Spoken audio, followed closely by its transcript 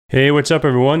Hey, what's up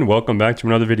everyone? Welcome back to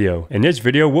another video. In this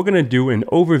video, we're going to do an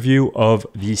overview of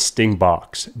the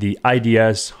StingBox, the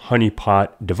IDS HoneyPot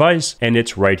device, and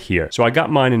it's right here. So I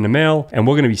got mine in the mail and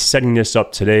we're going to be setting this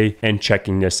up today and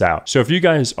checking this out. So if you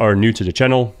guys are new to the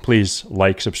channel, please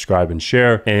like, subscribe, and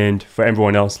share. And for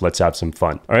everyone else, let's have some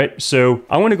fun. All right, so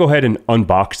I want to go ahead and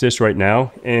unbox this right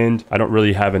now, and I don't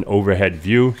really have an overhead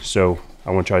view, so I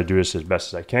want to try to do this as best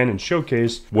as I can and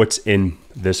showcase what's in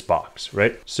this box,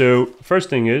 right? So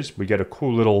first thing is we get a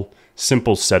cool little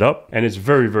simple setup, and it's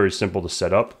very, very simple to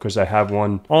set up because I have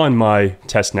one on my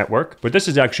test network, but this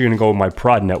is actually going to go with my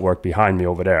prod network behind me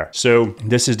over there. So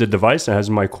this is the device that has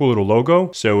my cool little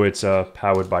logo. So it's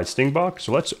powered by StingBox.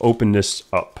 So let's open this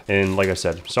up. And like I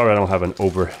said, sorry I don't have an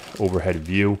overhead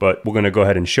view, but we're going to go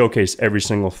ahead and showcase every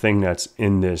single thing that's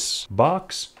in this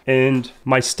box. And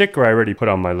my sticker I already put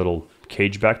on my little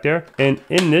cage back there, and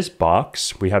in this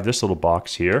box we have this little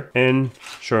box here, and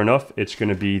sure enough it's going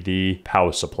to be the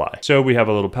power supply. So we have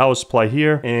a little power supply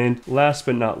here, and last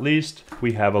but not least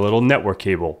we have a little network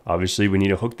cable. Obviously we need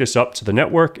to hook this up to the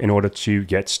network in order to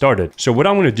get started. So what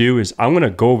I'm going to do is I'm going to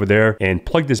go over there and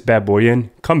plug this bad boy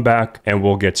in, come back, and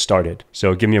we'll get started.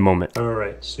 So give me a moment. All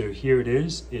right, so here it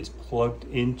is. It's plugged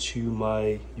into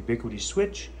my Ubiquiti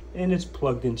switch and it's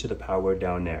plugged into the power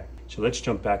down there. So let's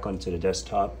jump back onto the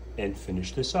desktop and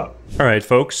finish this up. All right,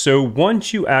 folks. So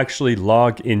once you actually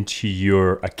log into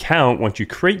your account, once you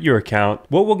create your account,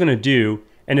 what we're going to do,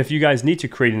 and if you guys need to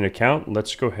create an account,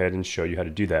 let's go ahead and show you how to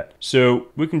do that. So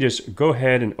we can just go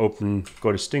ahead and go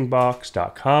to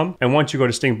stingbox.com. And once you go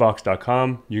to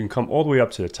stingbox.com, you can come all the way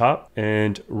up to the top.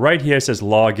 And right here it says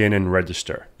login and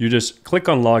register. You just click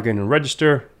on login and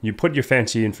register. You put your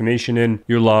fancy information in,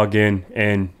 you log in,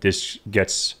 and this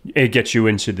gets you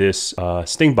into this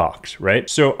StingBox, right?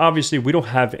 So obviously we don't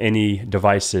have any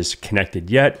devices connected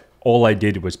yet. All I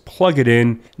did was plug it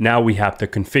in. Now we have to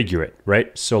configure it,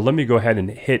 right? So let me go ahead and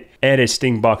hit add a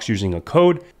StingBox using a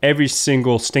code. Every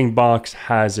single StingBox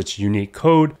has its unique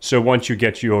code. So once you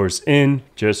get yours in,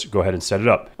 just go ahead and set it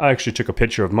up. I actually took a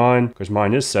picture of mine because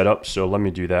mine is set up. So let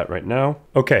me do that right now.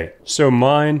 Okay, so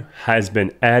mine has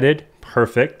been added.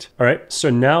 Perfect. All right, so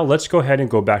now let's go ahead and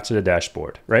go back to the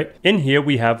dashboard, right? In here,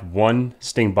 we have one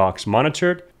StingBox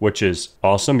monitored, which is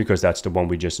awesome because that's the one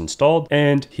we just installed.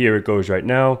 And here it goes right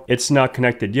now. It's not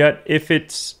connected yet. If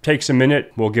it takes a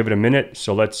minute, we'll give it a minute.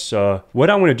 So let's, what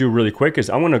I want to do really quick is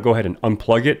I want to go ahead and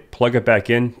unplug it, plug it back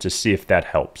in to see if that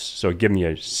helps. So give me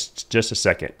just a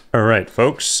second. All right,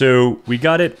 folks. So we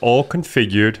got it all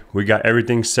configured. We got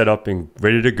everything set up and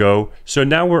ready to go. So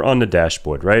now we're on the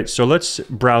dashboard, right? So let's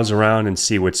browse around and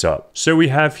see what's up. So we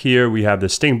have here, we have the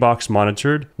StingBox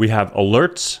monitored. We have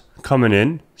alerts coming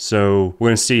in. So we're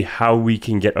going to see how we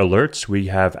can get alerts. We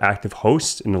have active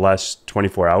hosts in the last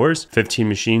 24 hours, 15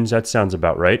 machines. That sounds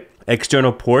about right.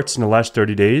 External ports in the last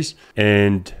 30 days,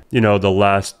 and the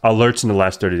last alerts in the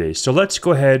last 30 days. So let's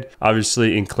go ahead,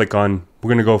 obviously, and click on, we're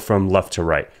going to go from left to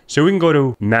right. So we can go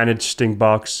to manage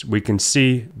StingBox. We can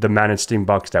see the managed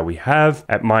StingBox that we have.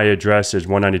 At my address is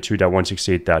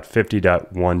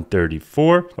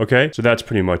 192.168.50.134. Okay, so that's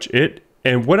pretty much it.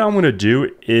 And what I want to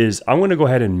do is I want to go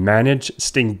ahead and manage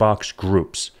StingBox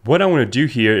groups. What I want to do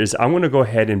here is I want to go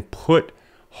ahead and put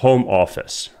home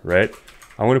office, right?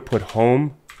 I want to put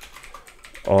home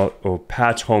or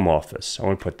Pat's home office. I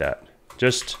want to put that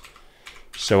just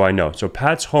so I know. So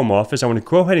Pat's home office, I want to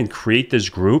go ahead and create this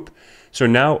group. So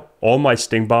now all my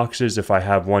StingBoxes, if I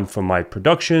have one for my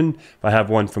production, if I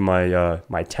have one for my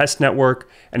my test network,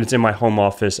 and it's in my home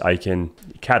office, I can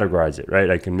categorize it, right?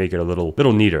 I can make it a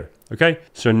little neater. Okay,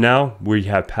 so now we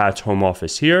have Pat's home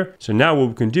office here. So now what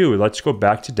we can do, let's go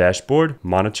back to dashboard,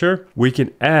 monitor. We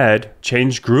can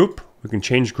change group. We can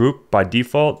change group by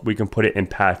default. We can put it in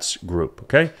Pat's group,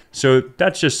 okay? So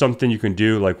that's just something you can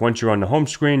do. Like once you're on the home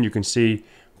screen, you can see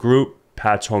group,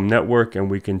 Pat's home network, and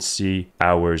we can see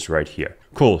ours right here.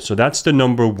 Cool, so that's the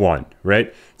number one,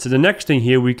 right? So the next thing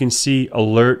here, we can see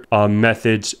alert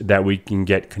methods that we can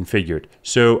get configured.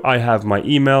 So I have my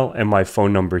email and my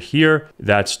phone number here.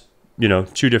 That's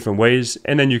two different ways.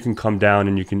 And then you can come down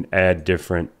and you can add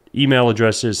different email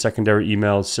addresses, secondary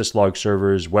emails, syslog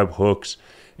servers, webhooks,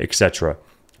 etc.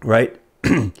 Right?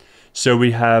 So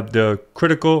we have the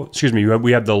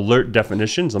we have the alert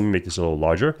definitions. Let me make this a little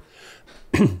larger.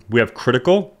 We have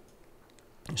critical,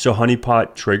 so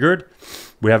HoneyPot triggered.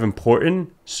 We have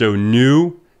important, so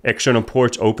new external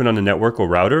ports open on the network or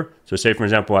router. So say for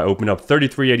example, I open up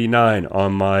 3389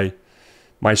 on my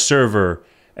server,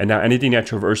 and now anything that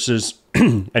traverses,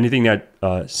 anything that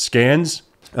scans,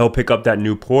 it'll pick up that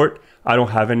new port. I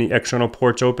don't have any external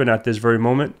ports open at this very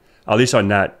moment, at least on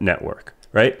that network,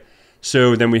 right?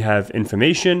 So then we have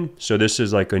information. So this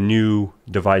is like a new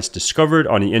device discovered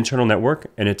on the internal network,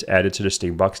 and it's added to the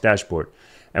StingBox dashboard.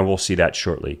 And we'll see that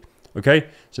shortly. Okay,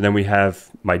 so then we have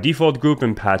my default group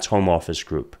and Pat's home office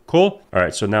group. Cool. All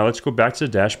right, so now let's go back to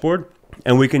the dashboard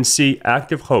and we can see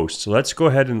active hosts. So let's go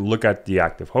ahead and look at the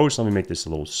active hosts. Let me make this a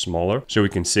little smaller so we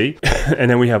can see. And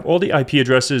then we have all the IP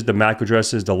addresses, the MAC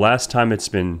addresses, the last time it's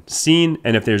been seen,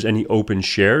 and if there's any open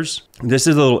shares. This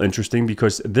is a little interesting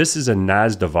because this is a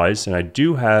NAS device, and I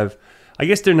do have, I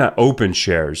guess they're not open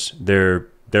shares. They're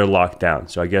locked down.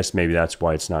 So I guess maybe that's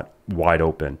why it's not wide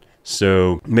open.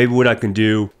 So maybe what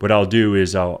I'll do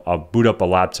is I'll boot up a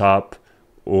laptop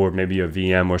or maybe a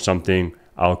VM or something.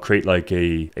 I'll create like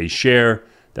a share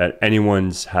that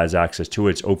anyone has access to.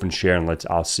 It's open share, and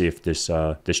I'll see if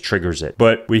this triggers it.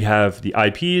 But we have the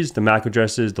IPs, the MAC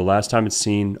addresses, the last time it's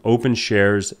seen, open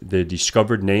shares, the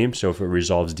discovered name, so if it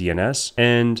resolves DNS,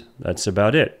 and that's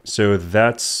about it. So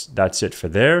that's it for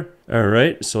there. All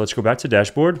right, so let's go back to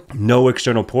dashboard. No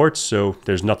external ports, so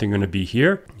there's nothing going to be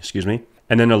here. Excuse me.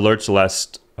 And then alerts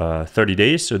last 30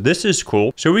 days. So this is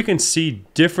cool. So we can see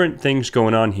different things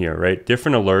going on here, right?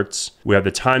 Different alerts. We have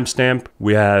the timestamp.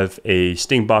 We have a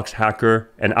StingBox hacker,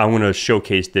 and I want to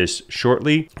showcase this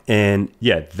shortly. And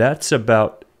yeah, that's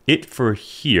about it for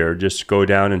here. Just go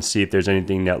down and see if there's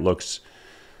anything that looks,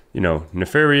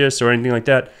 nefarious or anything like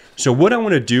that. So what I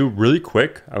want to do really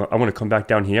quick, I want to come back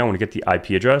down here. I want to get the IP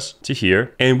address to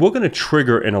here, and we're going to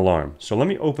trigger an alarm. So let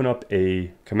me open up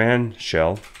a command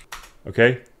shell.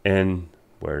 Okay, and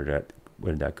where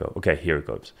did that go? Okay, here it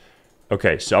goes.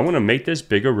 Okay, so I want to make this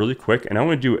bigger really quick, and I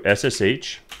want to do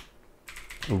SSH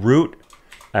root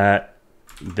at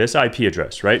this IP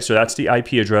address, right? So that's the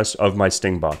IP address of my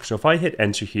StingBox. So if I hit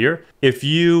enter here,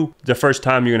 the first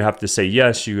time you're gonna have to say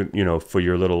yes, for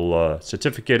your little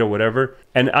certificate or whatever.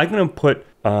 And I'm gonna put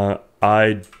I'm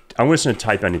just gonna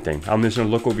type anything. I'm just gonna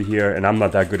look over here, and I'm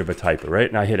not that good of a typer, right?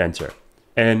 And I hit enter,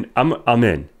 and I'm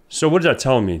in. So what is that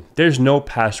telling me? There's no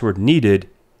password needed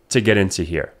to get into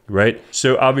here, right?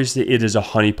 So obviously it is a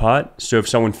honeypot. So if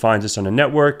someone finds us on a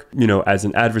network, as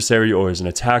an adversary or as an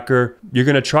attacker, you're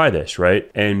gonna try this,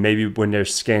 right? And maybe when they're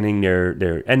scanning their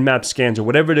Nmap scans or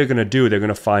whatever they're gonna do, they're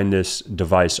gonna find this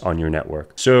device on your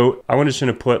network. So I'm just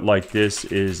gonna put like, this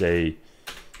is a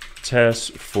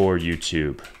test for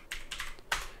YouTube.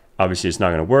 Obviously, it's not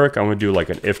going to work. I'm going to do like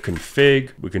an if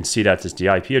config. We can see that's just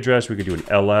the IP address. We can do an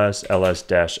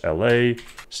ls-la,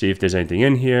 see if there's anything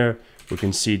in here. We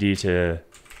can cd to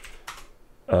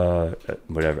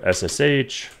whatever,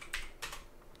 SSH.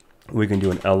 We can do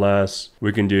an ls.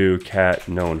 We can do cat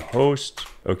known host.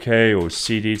 Okay, or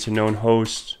cd to known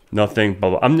host. Nothing.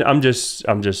 Blah, blah. I'm just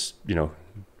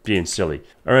being silly.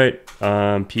 All right,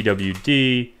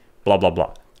 pwd, blah, blah,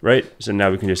 blah. Right? So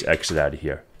now we can just exit out of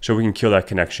here. So we can kill that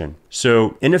connection.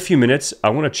 So in a few minutes,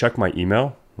 I want to check my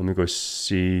email. Let me go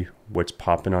see what's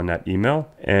popping on that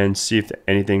email and see if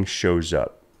anything shows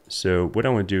up. So what I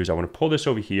want to do is I want to pull this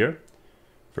over here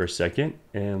for a second,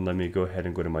 and let me go ahead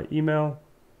and go to my email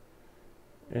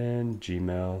and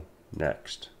Gmail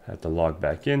next. I have to log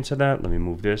back into that. Let me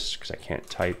move this because I can't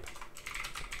type.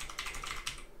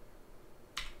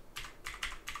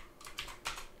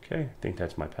 Okay, I think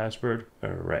that's my password. All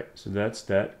right, so that's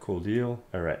that. Cool deal.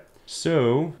 All right.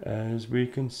 So as we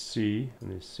can see, let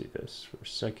me see this for a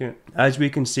second. As we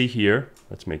can see here,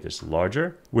 let's make this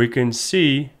larger. We can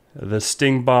see the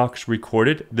StingBox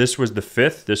recorded. This was the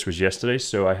 5th. This was yesterday.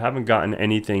 So I haven't gotten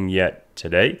anything yet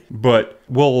today, but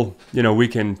we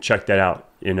can check that out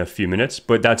in a few minutes.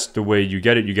 But that's the way you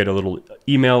get it. You get a little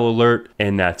email alert,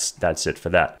 and that's it for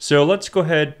that. So let's go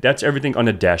ahead. That's everything on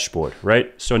the dashboard,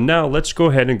 right? So now let's go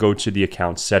ahead and go to the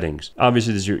account settings.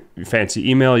 Obviously, there's your fancy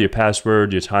email, your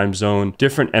password, your time zone,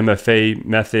 different MFA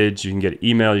methods. You can get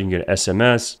email, you can get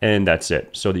SMS, and that's it.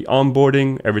 So the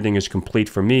onboarding, everything is complete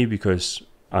for me because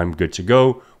I'm good to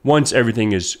go. Once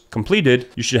everything is completed,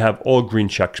 you should have all green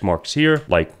check marks here,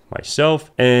 like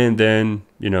myself, and then,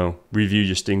 review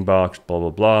your StingBox, blah, blah,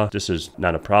 blah. This is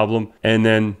not a problem. And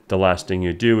then the last thing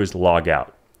you do is log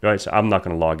out, right? So I'm not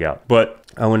going to log out, but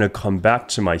I want to come back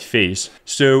to my face.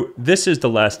 So this is the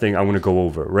last thing I want to go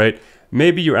over, right?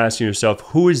 Maybe you're asking yourself,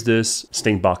 who is this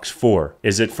StingBox for?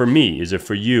 Is it for me? Is it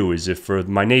for you? Is it for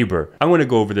my neighbor? I want to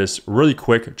go over this really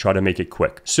quick, try to make it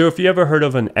quick. So if you ever heard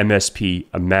of an MSP,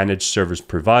 a managed service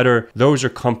provider, those are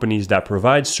companies that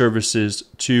provide services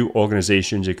to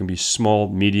organizations. It can be small,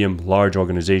 medium, large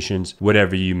organizations,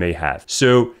 whatever you may have.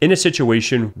 So in a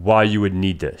situation, why you would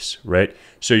need this, right?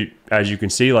 So as you can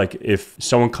see, like if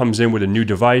someone comes in with a new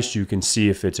device, you can see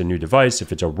if it's a new device,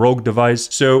 if it's a rogue device.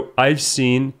 So I've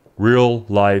seen real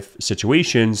life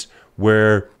situations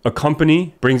where a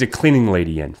company brings a cleaning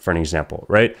lady in, for an example,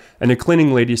 right? And the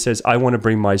cleaning lady says, I want to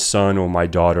bring my son or my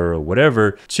daughter or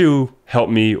whatever to help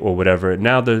me or whatever.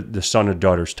 Now the son or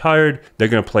daughter's tired. They're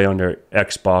going to play on their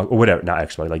Xbox or whatever, not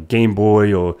Xbox, like Game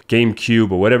Boy or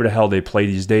GameCube or whatever the hell they play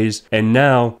these days. And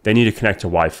now they need to connect to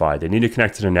Wi-Fi. They need to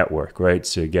connect to the network, right?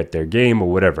 To get their game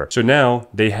or whatever. So now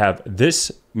they have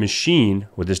this machine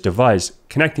with this device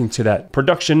connecting to that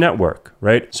production network,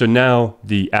 right? So now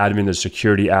the admin, the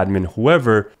security admin,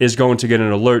 whoever is going to get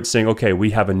an alert saying, okay,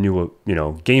 we have a new,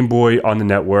 Game Boy on the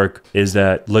network. Is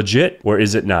that legit or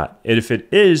is it not? And if it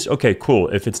is, okay, cool.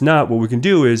 If it's not, what we can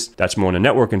do is, that's more on the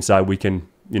networking side, we can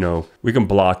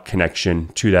block connection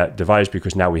to that device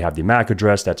because now we have the MAC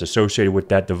address that's associated with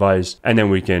that device, and then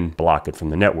we can block it from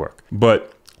the network.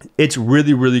 But it's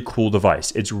really, really cool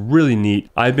device. It's really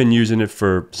neat. I've been using it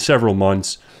for several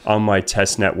months on my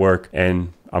test network,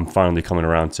 and I'm finally coming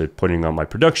around to putting it on my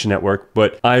production network,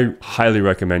 but I highly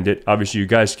recommend it. Obviously, you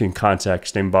guys can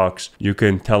contact StingBox. You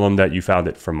can tell them that you found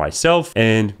it from myself,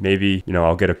 and maybe,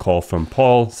 I'll get a call from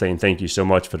Paul saying thank you so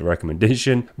much for the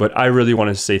recommendation. But I really want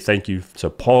to say thank you to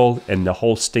Paul and the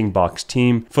whole StingBox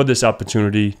team for this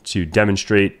opportunity to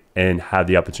demonstrate and have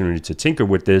the opportunity to tinker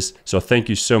with this. So thank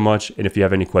you so much. And if you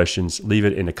have any questions, leave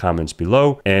it in the comments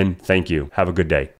below. And thank you. Have a good day.